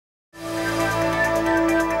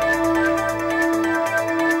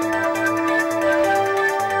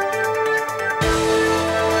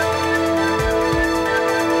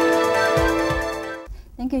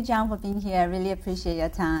you, John, for being here. I really appreciate your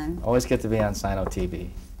time. Always good to be on Sino TV.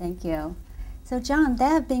 Thank you. So, John, there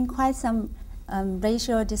have been quite some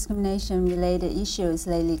racial discrimination-related issues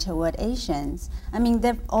lately toward Asians. I mean,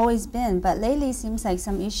 there have always been, but lately it seems like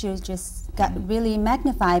some issues just got really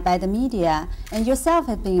magnified by the media. And yourself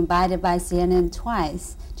have been invited by CNN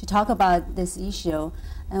twice to talk about this issue.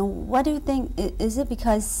 And what do you think? Is it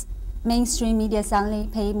because mainstream media suddenly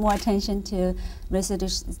pay more attention to racial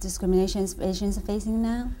discrimination Asians are facing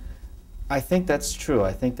now? I think that's true.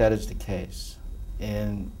 I think that is the case.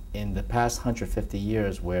 In the past 150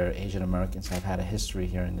 years, where Asian Americans have had a history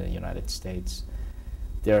here in the United States,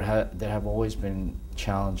 there have always been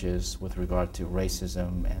challenges with regard to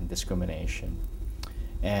racism and discrimination.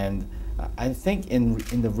 And I think in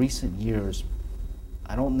the recent years,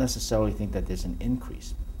 I don't necessarily think that there's an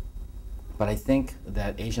increase, but I think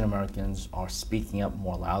that Asian Americans are speaking up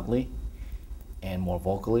more loudly and more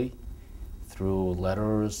vocally through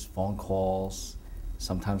letters, phone calls,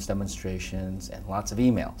 sometimes demonstrations, and lots of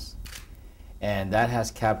emails. And that has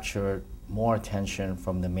captured more attention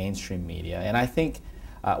from the mainstream media. And I think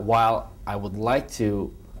while I would like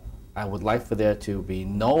for there to be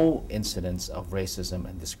no incidents of racism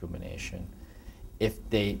and discrimination, if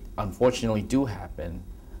they unfortunately do happen,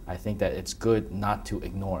 I think that it's good not to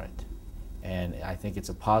ignore it. And I think it's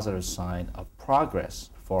a positive sign of progress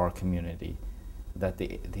for our community that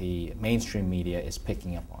the mainstream media is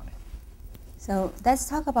picking up on it. So let's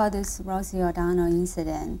talk about this Rosie O'Donnell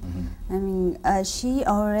incident. I mean, she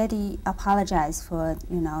already apologized for,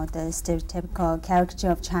 the stereotypical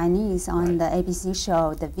caricature of Chinese on the ABC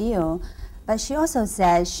show, The View, but she also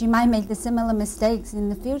said she might make the similar mistakes in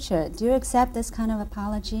the future. Do you accept this kind of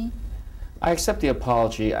apology? I accept the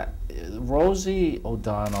apology. Rosie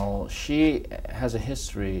O'Donnell, she has a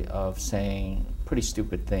history of saying pretty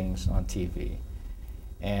stupid things on TV.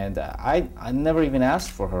 And I never even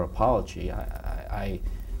asked for her apology. I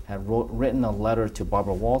had written a letter to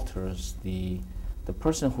Barbara Walters, the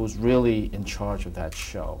person who's really in charge of that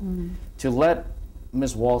show, to let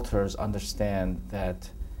Ms. Walters understand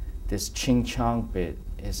that this Ching Chong bit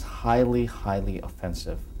is highly, highly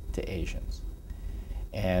offensive to Asians.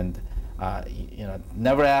 And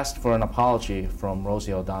never asked for an apology from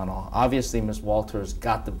Rosie O'Donnell. Obviously, Ms. Walters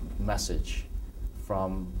got the message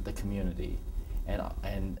from the community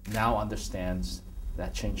and now understands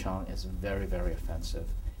that Ching Chong is very, very offensive,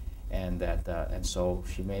 and so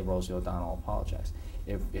she made Rosie O'Donnell apologize.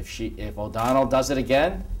 If O'Donnell does it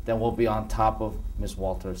again, then we'll be on top of Ms.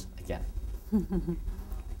 Walters again.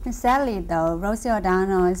 Sadly, though, Rosie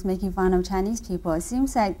O'Donnell is making fun of Chinese people. It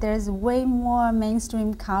seems like there's way more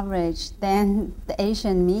mainstream coverage than the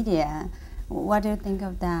Asian media. What do you think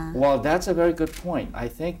of that? Well, that's a very good point. I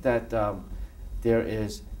think that there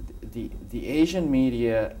is the Asian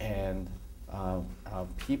media and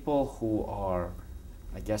people who are,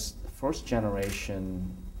 I guess, first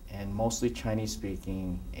generation and mostly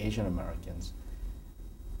Chinese-speaking Asian Americans,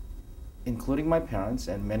 including my parents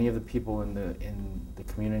and many of the people in the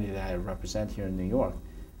community that I represent here in New York,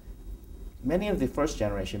 many of the first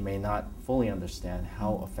generation may not fully understand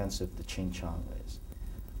how offensive the Ching Chong is.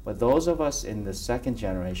 But those of us in the second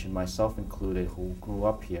generation, myself included, who grew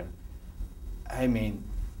up here, I mean,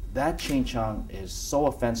 that Ching Chong is so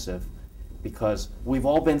offensive because we've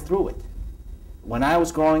all been through it. When I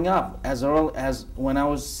was growing up, as early as when I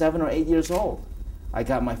was 7 or 8 years old, I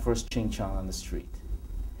got my first Ching Chong on the street.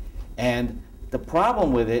 And the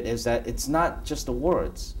problem with it is that it's not just the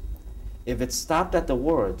words. If it stopped at the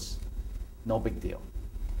words, no big deal.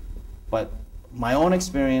 But my own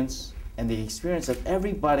experience and the experience of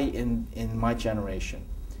everybody in my generation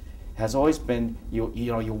has always been,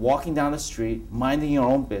 you're walking down the street, minding your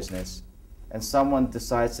own business, and someone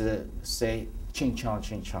decides to say, Ching Chong,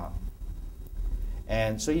 Ching Chong.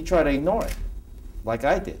 And so you try to ignore it, like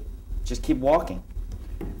I did. Just keep walking.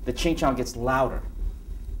 The Ching Chong gets louder.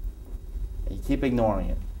 And you keep ignoring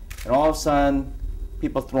it. And all of a sudden,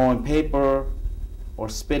 people throwing paper or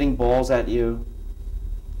spitting balls at you.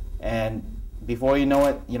 And before you know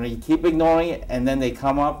it, you keep ignoring it, and then they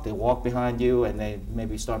come up, they walk behind you, and they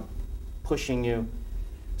maybe start pushing you.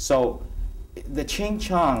 So the Ching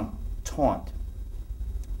Chong taunt,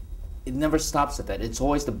 it never stops at that. It's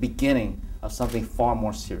always the beginning of something far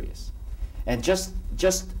more serious. And just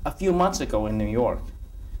a few months ago in New York,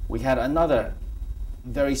 we had another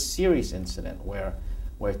very serious incident where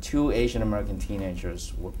 2 Asian American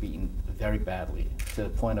teenagers were beaten very badly to the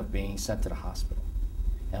point of being sent to the hospital.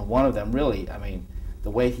 And one of them really, I mean, the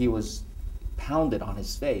way he was pounded on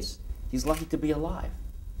his face, he's lucky to be alive.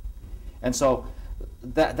 And so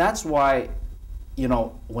that's why,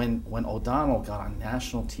 when O'Donnell got on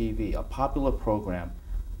national TV, a popular program,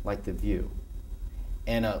 like The View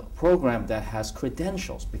and a program that has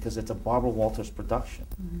credentials because it's a Barbara Walters production,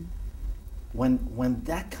 when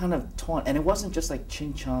that kind of taunt, and it wasn't just like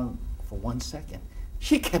Ching Chong for 1 second.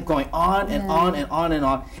 She kept going on and on and on and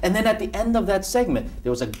on. And then at the end of that segment, there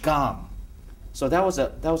was a gong. So that was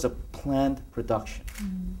a planned production.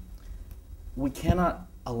 We cannot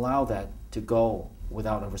allow that to go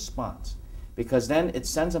without a response, because then it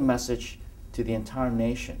sends a message to the entire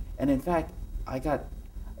nation. And in fact,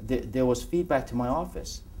 there was feedback to my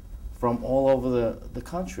office from all over the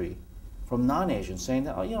country, from non-Asians, saying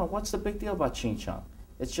that, what's the big deal about Ching Chong?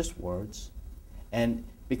 It's just words. And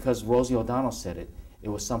because Rosie O'Donnell said it, it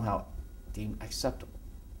was somehow deemed acceptable.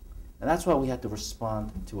 And that's why we had to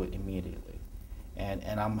respond to it immediately.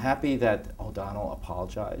 And I'm happy that O'Donnell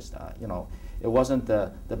apologized. It wasn't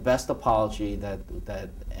the best apology that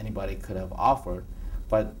anybody could have offered,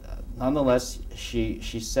 but nonetheless, she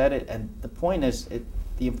said it. And the point is,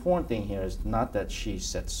 the important thing here is not that she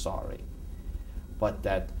said sorry, but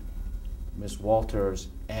that Ms. Walters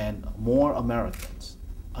and more Americans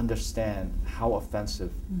understand how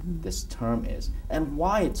offensive this term is and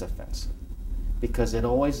why it's offensive, because it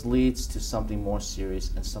always leads to something more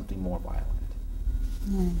serious and something more violent.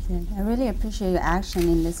 I really appreciate your action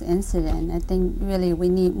in this incident. I think really we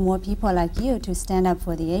need more people like you to stand up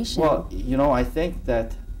for the Asian. Well, I think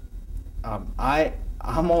that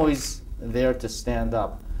I'm always there to stand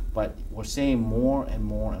up, but we're seeing more and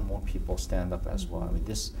more and more people stand up as well. I mean,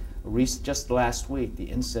 just last week, the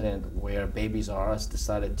incident where Babies R Us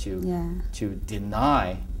decided to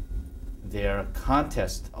deny their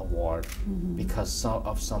contest award because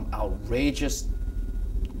of some outrageous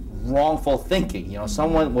wrongful thinking.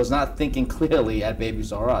 Someone was not thinking clearly at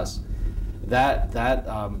Babies R Us. That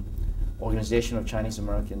organization of Chinese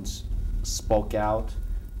Americans spoke out.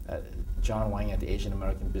 John Wang at the Asian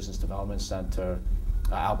American Business Development Center,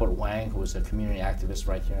 Albert Wang, who is a community activist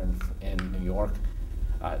right here in New York.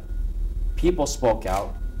 People spoke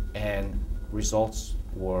out, and results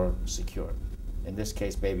were secured. In this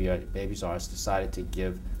case, Babies R Us decided to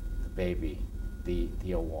give the baby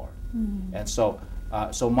the award. And so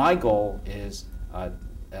my goal is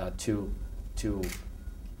to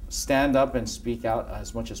stand up and speak out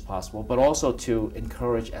as much as possible, but also to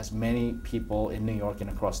encourage as many people in New York and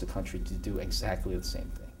across the country to do exactly the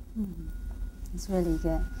same thing. It's really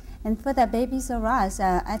good. And for the Babies R Us,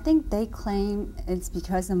 I think they claim it's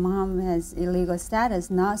because the mom has illegal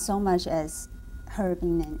status, not so much as her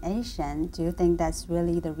being an Asian. Do you think that's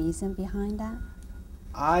really the reason behind that?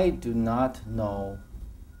 I do not know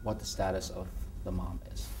what the status of the mom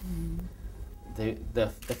is.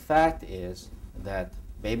 The fact is that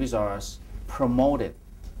Babies R Us promoted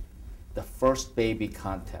the first baby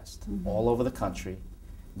contest all over the country.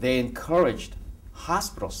 They encouraged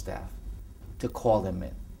hospital staff to call them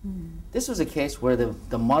in. This was a case where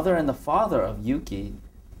the mother and the father of Yuki,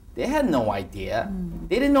 they had no idea.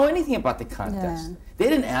 They didn't know anything about the contest. They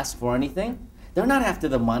didn't ask for anything. They're not after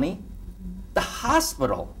the money. The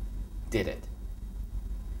hospital did it.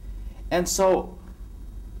 And so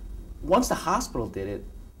once the hospital did it,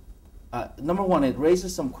 number one, it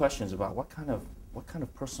raises some questions about what kind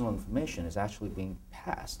of personal information is actually being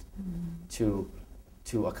passed to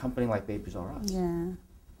a company like Babies R Us.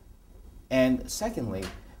 And secondly,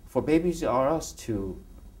 for Babies R Us to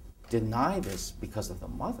deny this because of the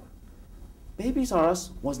mother, Babies R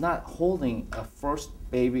Us was not holding a first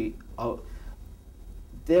baby.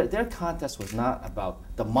 Their contest was not about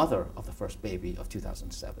the mother of the first baby of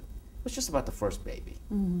 2007. It was just about the first baby.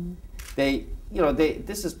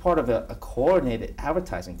 This is part of a coordinated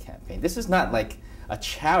advertising campaign. This is not like a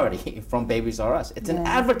charity from Babies R Us. It's an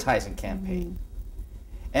advertising campaign.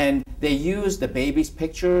 And they use the baby's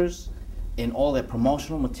pictures in all their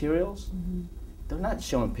promotional materials. They're not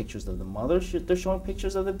showing pictures of the mother, they're showing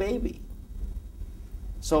pictures of the baby.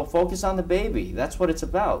 So focus on the baby. That's what it's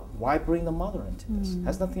about. Why bring the mother into this? It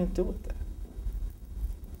has nothing to do with that.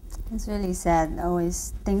 It's really sad.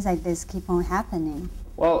 Always things like this keep on happening.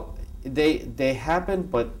 Well, they happen,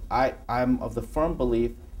 but I'm of the firm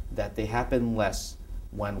belief that they happen less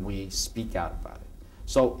when we speak out about it.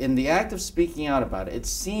 So in the act of speaking out about it, it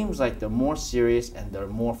seems like they're more serious and they're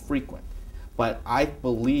more frequent. But I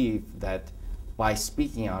believe that by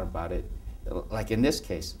speaking out about it, like in this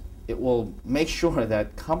case, it will make sure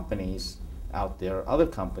that companies out there, other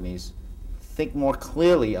companies, think more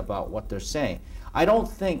clearly about what they're saying. I don't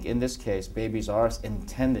think in this case Babies R Us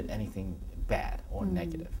intended anything bad or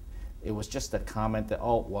negative. It was just a comment that,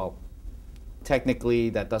 oh, well, technically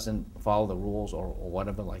that doesn't follow the rules or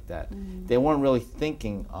whatever like that. They weren't really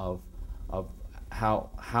thinking of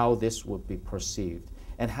how this would be perceived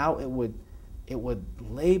and how it it would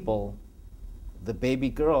label the baby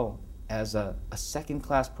girl as a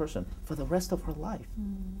second-class person for the rest of her life.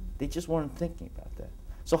 They just weren't thinking about that.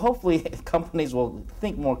 So hopefully companies will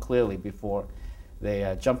think more clearly before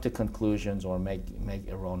they jump to conclusions or make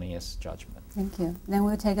erroneous judgments. Thank you. Then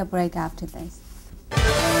we'll take a break after this.